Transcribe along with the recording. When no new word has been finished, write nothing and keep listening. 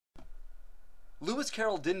Lewis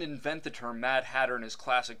Carroll didn't invent the term Mad Hatter in his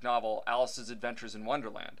classic novel Alice's Adventures in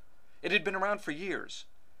Wonderland. It had been around for years.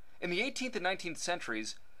 In the 18th and 19th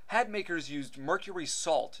centuries, hat makers used mercury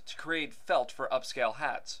salt to create felt for upscale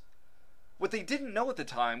hats. What they didn't know at the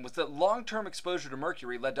time was that long-term exposure to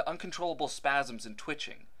mercury led to uncontrollable spasms and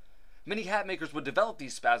twitching. Many hat makers would develop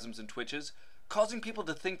these spasms and twitches, causing people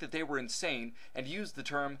to think that they were insane and use the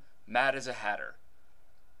term mad as a hatter.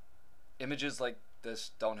 Images like this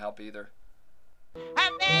don't help either.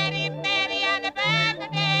 I'm very mad.